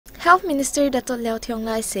Health Minister Liow Tiong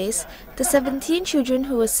Lai says the 17 children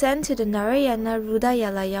who were sent to the Narayana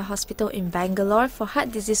Rudayalaya Hospital in Bangalore for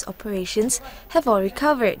heart disease operations have all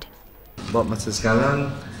recovered. Buat masa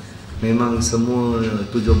sekarang, memang semua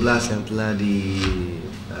 17 yang telah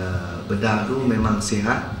bedah tu memang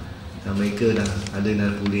sihat dan mereka dah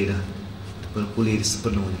pulih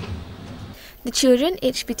sepenuhnya. The children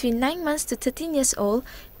aged between 9 months to 13 years old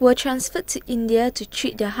were transferred to India to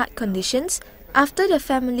treat their heart conditions after their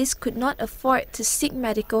families could not afford to seek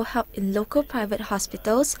medical help in local private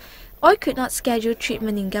hospitals or could not schedule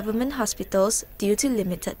treatment in government hospitals due to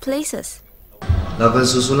limited places. Lakukan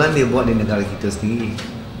susulan dia buat di negara kita sendiri.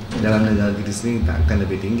 Dalam negara kita sendiri tak akan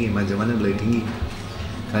lebih tinggi. Macam mana boleh tinggi?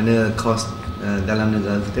 Kerana kos dalam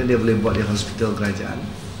negara kita dia boleh buat di hospital kerajaan.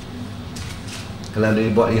 Kalau dia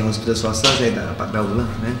buat di hospital swasta saya tak dapat tahulah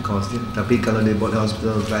kos dia. Tapi kalau dia buat di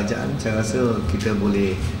hospital kerajaan, saya rasa kita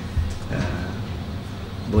boleh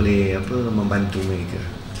membantu mereka.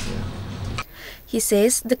 He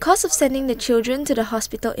says the cost of sending the children to the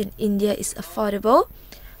hospital in India is affordable,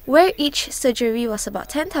 where each surgery was about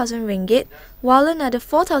 10,000 ringgit, while another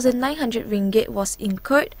 4,900 ringgit was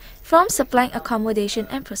incurred from supplying accommodation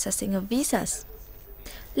and processing of visas.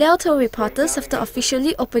 Liow told reporters after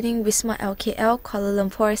officially opening Wisma LKL Kuala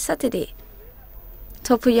Lumpur Saturday.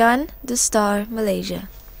 Topuyan, The Star, Malaysia.